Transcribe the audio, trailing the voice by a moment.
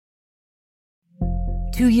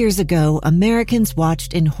2 years ago, Americans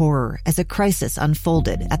watched in horror as a crisis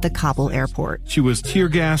unfolded at the Kabul airport. She was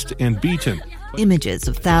tear-gassed and beaten. Images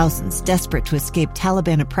of thousands desperate to escape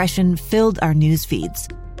Taliban oppression filled our news feeds.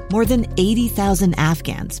 More than 80,000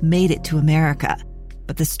 Afghans made it to America.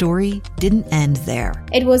 But the story didn't end there.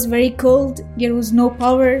 It was very cold. There was no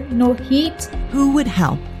power, no heat. Who would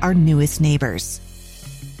help our newest neighbors?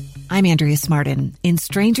 I'm Andrea Smartin. In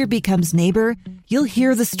Stranger Becomes Neighbor, you'll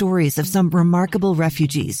hear the stories of some remarkable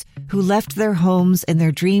refugees who left their homes and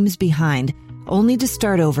their dreams behind, only to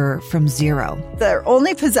start over from zero. Their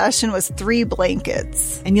only possession was 3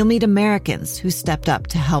 blankets. And you'll meet Americans who stepped up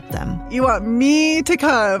to help them. You want me to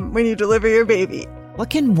come when you deliver your baby. What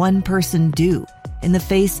can one person do in the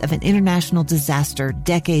face of an international disaster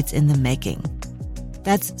decades in the making?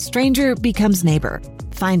 That's Stranger Becomes Neighbor.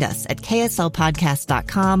 Find us at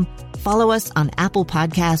kslpodcast.com. Follow us on Apple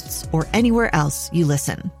Podcasts or anywhere else you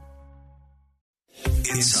listen.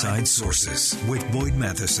 Inside Sources with Boyd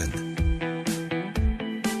Matheson.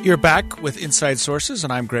 You're back with Inside Sources,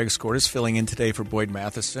 and I'm Greg Skordas, filling in today for Boyd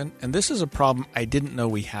Matheson. And this is a problem I didn't know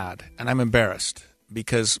we had, and I'm embarrassed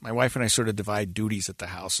because my wife and I sort of divide duties at the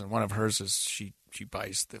house, and one of hers is she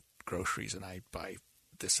buys the groceries, and I buy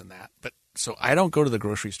this and that. But so I don't go to the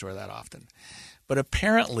grocery store that often. But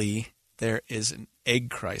apparently there is an egg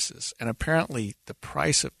crisis, and apparently the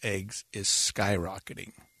price of eggs is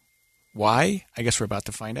skyrocketing. Why? I guess we're about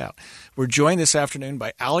to find out. We're joined this afternoon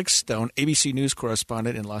by Alex Stone, ABC News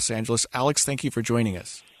correspondent in Los Angeles. Alex, thank you for joining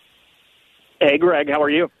us. Hey, Greg. How are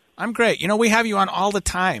you? I'm great. You know, we have you on all the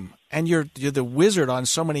time, and you're the wizard on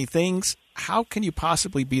so many things. How can you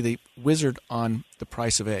possibly be the wizard on the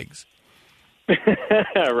price of eggs?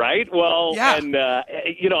 Right? Well, yeah. And,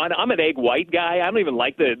 I'm an egg white guy. I don't even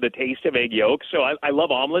like the taste of egg yolks, so I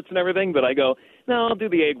love omelets and everything, but I go, no, I'll do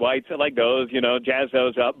the egg whites. I like those, jazz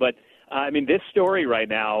those up. But, this story right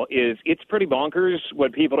now it's pretty bonkers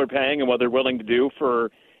what people are paying and what they're willing to do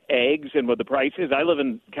for eggs and what the price is. I live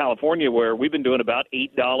in California where we've been doing about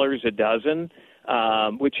 $8 a dozen,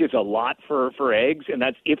 which is a lot for eggs, and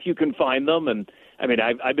that's if you can find them. And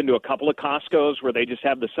I've been to a couple of Costco's where they just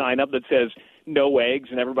have the sign up that says no eggs,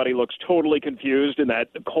 and everybody looks totally confused in that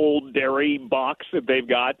cold dairy box that they've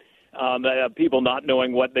got, people not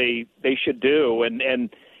knowing what they should do. And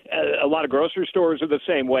a lot of grocery stores are the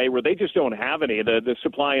same way where they just don't have any, the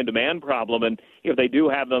supply and demand problem. And if they do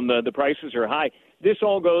have them, the prices are high. This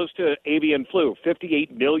all goes to avian flu.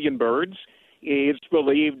 58 million birds, it's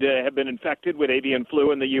believed, have been infected with avian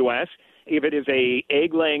flu in the U.S. If it is a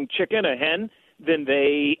egg-laying chicken, a hen, then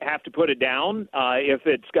they have to put it down if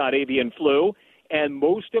it's got avian flu. And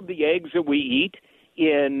most of the eggs that we eat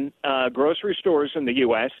in grocery stores in the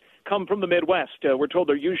U.S. come from the Midwest. We're told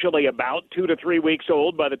they're usually about 2 to 3 weeks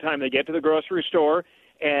old by the time they get to the grocery store,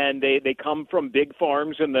 and they come from big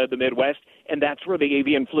farms in the Midwest, and that's where the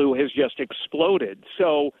avian flu has just exploded.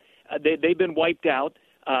 So they've been wiped out.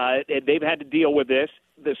 They've had to deal with this.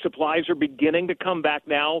 The supplies are beginning to come back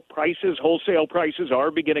now. Wholesale prices are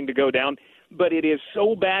beginning to go down. But it is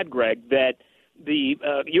so bad, Greg, that the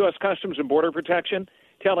U.S. Customs and Border Protection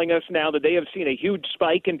telling us now that they have seen a huge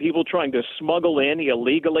spike in people trying to smuggle in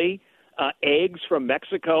illegally eggs from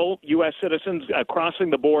Mexico, U.S. citizens crossing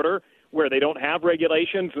the border where they don't have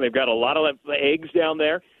regulations, and they've got a lot of eggs down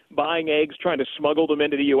there, buying eggs, trying to smuggle them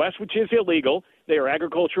into the U.S., which is illegal. They are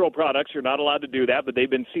agricultural products. You're not allowed to do that, but they've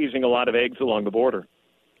been seizing a lot of eggs along the border.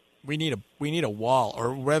 We need a wall,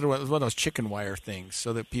 or rather one of those chicken wire things,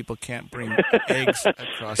 so that people can't bring eggs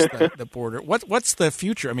across the border. What's the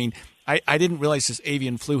future? I mean, I didn't realize this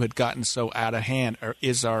avian flu had gotten so out of hand. Or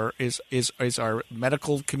is our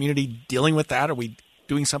medical community dealing with that? Are we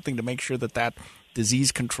doing something to make sure that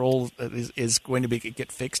disease control is going to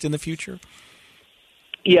get fixed in the future?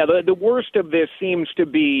 Yeah, the worst of this seems to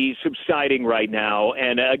be subsiding right now.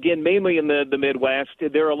 And again, mainly in the Midwest.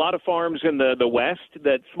 There are a lot of farms in the West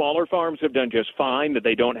that smaller farms have done just fine, that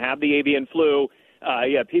they don't have the avian flu.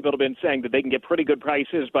 People have been saying that they can get pretty good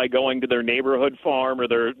prices by going to their neighborhood farm or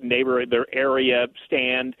their area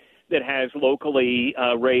stand that has locally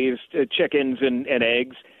raised chickens and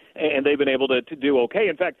eggs, and they've been able to do okay.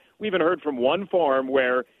 In fact, we even heard from one farm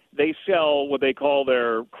where they sell what they call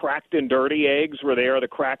their cracked and dirty eggs, where they are the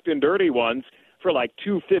cracked and dirty ones, for like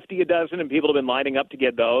 $2.50 a dozen, and people have been lining up to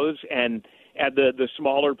get those. And at the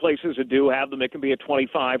smaller places that do have them, it can be a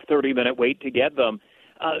 25, 30-minute wait to get them.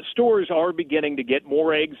 Stores are beginning to get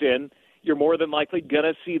more eggs in. You're more than likely going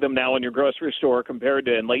to see them now in your grocery store compared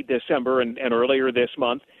to in late December and earlier this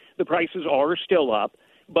month. The prices are still up,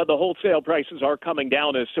 but the wholesale prices are coming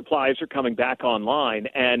down as supplies are coming back online.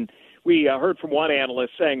 And we heard from one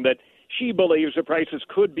analyst saying that she believes the prices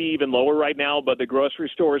could be even lower right now, but the grocery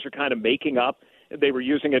stores are kind of making up. They were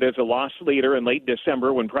using it as a loss leader in late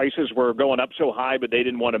December when prices were going up so high, but they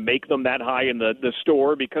didn't want to make them that high in the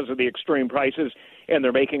store because of the extreme prices, and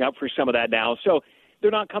they're making up for some of that now. So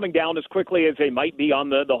they're not coming down as quickly as they might be on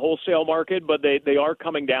the wholesale market, but they are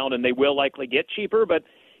coming down, and they will likely get cheaper. But,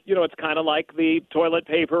 you know, it's kind of like the toilet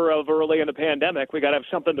paper of early in the pandemic. We got to have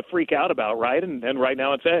something to freak out about, right? And right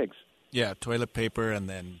now it's eggs. Yeah, toilet paper and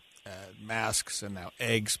then masks and now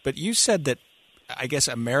eggs. But you said that, I guess,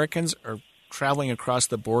 Americans are traveling across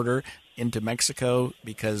the border into Mexico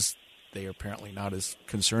because they are apparently not as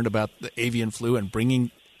concerned about the avian flu and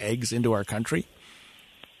bringing eggs into our country?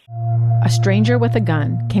 A stranger with a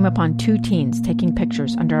gun came upon 2 teens taking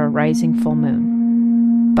pictures under a rising full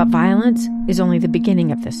moon. But violence is only the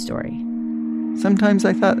beginning of this story. Sometimes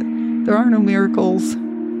I thought, there are no miracles.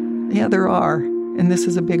 Yeah, there are. And this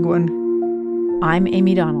is a big one. I'm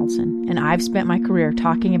Amy Donaldson, and I've spent my career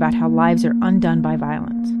talking about how lives are undone by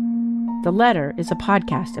violence. The Letter is a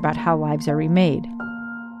podcast about how lives are remade.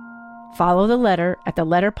 Follow The Letter at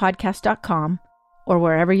theletterpodcast.com or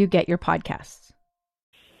wherever you get your podcasts.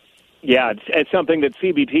 Yeah, it's something that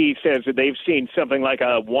CBP says that they've seen something like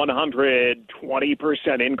a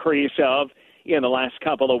 120% increase of in the last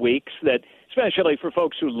couple of weeks, that especially for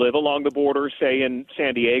folks who live along the border, say in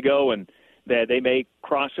San Diego, and that they may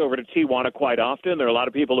cross over to Tijuana quite often. There are a lot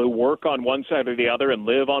of people who work on one side or the other and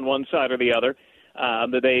live on one side or the other.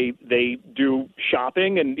 That they do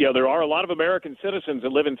shopping, and there are a lot of American citizens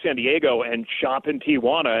that live in San Diego and shop in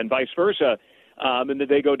Tijuana, and vice versa. And that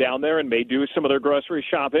they go down there and may do some of their grocery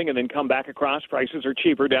shopping and then come back across. Prices are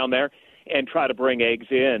cheaper down there, and try to bring eggs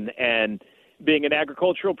in. And being an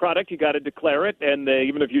agricultural product, you got to declare it, and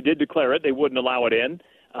even if you did declare it, they wouldn't allow it in.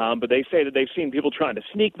 But they say that they've seen people trying to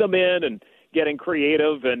sneak them in and getting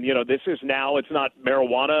creative, and this is now, it's not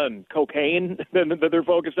marijuana and cocaine that they're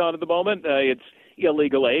focused on at the moment. It's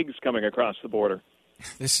illegal eggs coming across the border.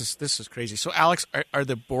 This is crazy. So, Alex, are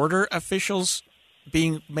the border officials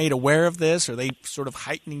being made aware of this? Are they sort of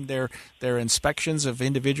heightening their inspections of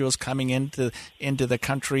individuals coming into the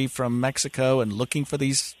country from Mexico and looking for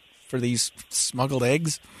these smuggled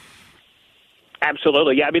eggs?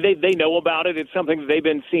 Absolutely. Yeah, I mean, they know about it. It's something that they've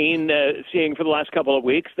been seeing for the last couple of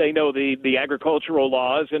weeks. They know the agricultural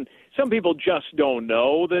laws, and some people just don't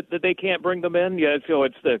know that they can't bring them in. Yeah, so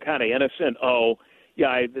it's the kind of innocent,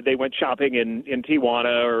 they went shopping in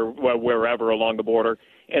Tijuana or wherever along the border,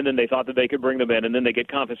 and then they thought that they could bring them in, and then they get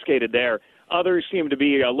confiscated there. Others seem to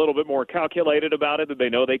be a little bit more calculated about it, that they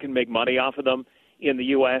know they can make money off of them in the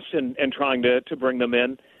U.S. and trying to bring them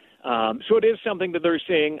in. So it is something that they're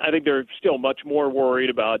seeing. I think they're still much more worried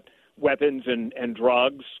about weapons and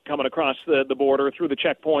drugs coming across the border through the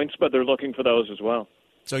checkpoints, but they're looking for those as well.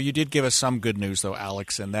 So you did give us some good news, though,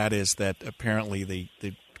 Alex, and that is that apparently the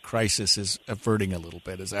crisis is averting a little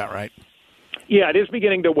bit. Is that right? Yeah, it is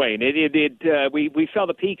beginning to wane. We saw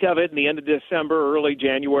the peak of it in the end of December, early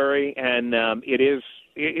January, and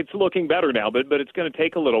it's looking better now, but it's going to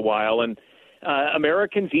take a little while. And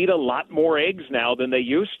Americans eat a lot more eggs now than they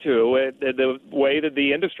used to. The way that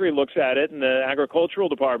the industry looks at it and the agricultural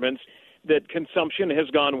departments, that consumption has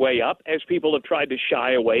gone way up as people have tried to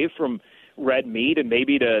shy away from red meat and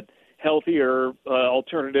maybe to healthier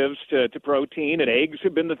alternatives to protein, and eggs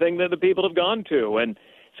have been the thing that the people have gone to. And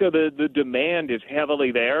so the demand is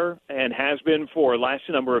heavily there and has been for the last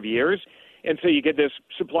number of years. And so you get this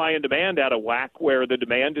supply and demand out of whack where the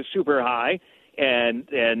demand is super high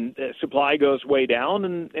and supply goes way down,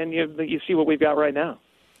 and you see what we've got right now.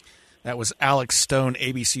 That was Alex Stone,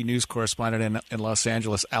 ABC News correspondent in Los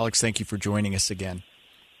Angeles. Alex, thank you for joining us again.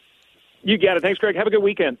 You got it. Thanks, Greg. Have a good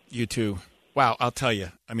weekend. You too. Wow, I'll tell you,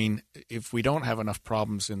 I mean, if we don't have enough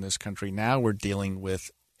problems in this country, now we're dealing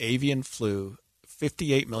with avian flu,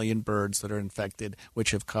 58 million birds that are infected,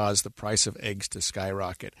 which have caused the price of eggs to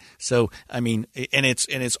skyrocket. So, I mean, and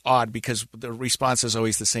it's odd because the response is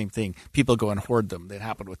always the same thing. People go and hoard them. It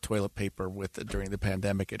happened with toilet paper during the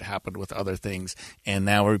pandemic. It happened with other things, and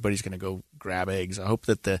now everybody's going to go grab eggs. I hope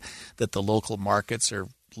that the local markets are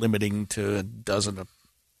limiting to a dozen a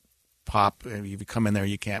pop. If you come in there,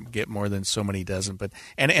 you can't get more than so many dozen. But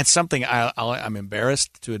and it's something I'm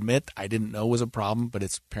embarrassed to admit I didn't know was a problem, but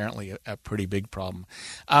it's apparently a pretty big problem.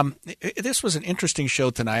 This was an interesting show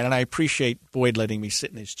tonight, and I appreciate Boyd letting me sit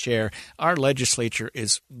in his chair. Our legislature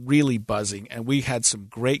is really buzzing, and we had some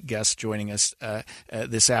great guests joining us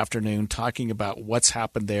this afternoon talking about what's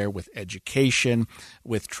happened there with education,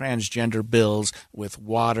 with transgender bills, with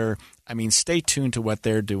water. I mean, stay tuned to what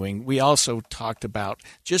they're doing. We also talked about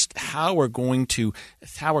just how we're going to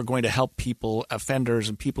help people, offenders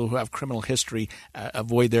and people who have criminal history,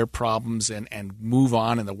 avoid their problems and move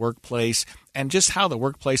on in the workplace, and just how the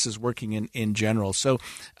workplace is working in general. So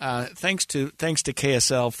thanks to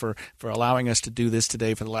KSL for allowing us to do this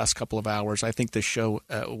today for the last couple of hours. I think this show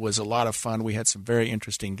was a lot of fun. We had some very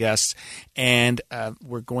interesting guests, and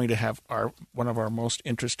we're going to have one of our most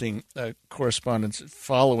interesting correspondents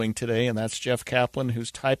following today, and that's Jeff Kaplan,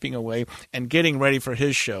 who's typing away and getting ready for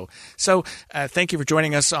his show. So thank you for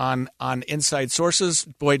joining us on Inside Sources.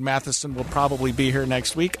 Boyd Matheson will probably be here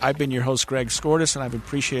next week. I've been your host, Greg Skordas, and I've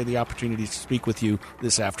appreciated the opportunity to speak with you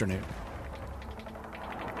this afternoon.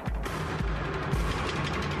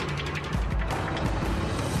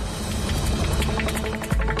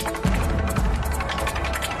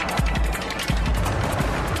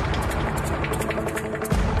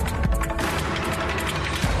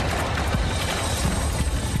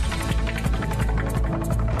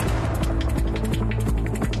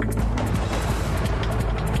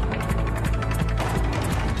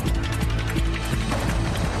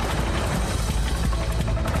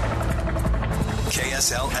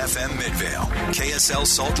 KSL FM Midvale, KSL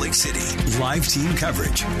Salt Lake City, live team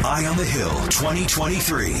coverage, Eye on the Hill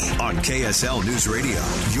 2023 on KSL News Radio,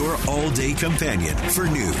 your all-day companion for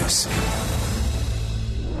news.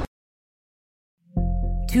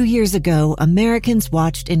 2 years ago, Americans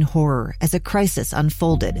watched in horror as a crisis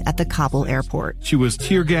unfolded at the Kabul airport. She was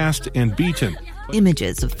tear-gassed and beaten.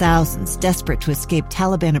 Images of thousands desperate to escape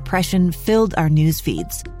Taliban oppression filled our news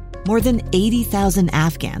feeds. More than 80,000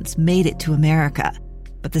 Afghans made it to America.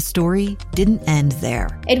 But the story didn't end there.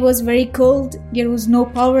 It was very cold. There was no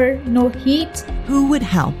power, no heat. Who would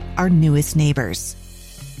help our newest neighbors?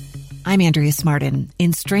 I'm Andrea Smartin.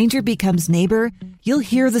 In Stranger Becomes Neighbor, you'll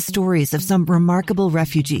hear the stories of some remarkable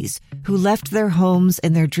refugees who left their homes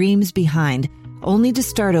and their dreams behind, only to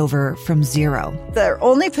start over from zero. Their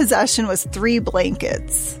only possession was 3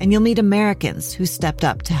 blankets. And you'll meet Americans who stepped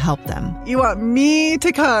up to help them. You want me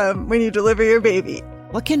to come when you deliver your baby.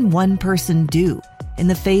 What can one person do in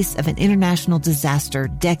the face of an international disaster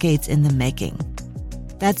decades in the making?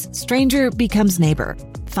 That's Stranger Becomes Neighbor.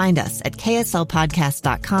 Find us at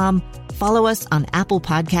kslpodcast.com. Follow us on Apple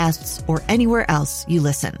Podcasts or anywhere else you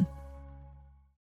listen.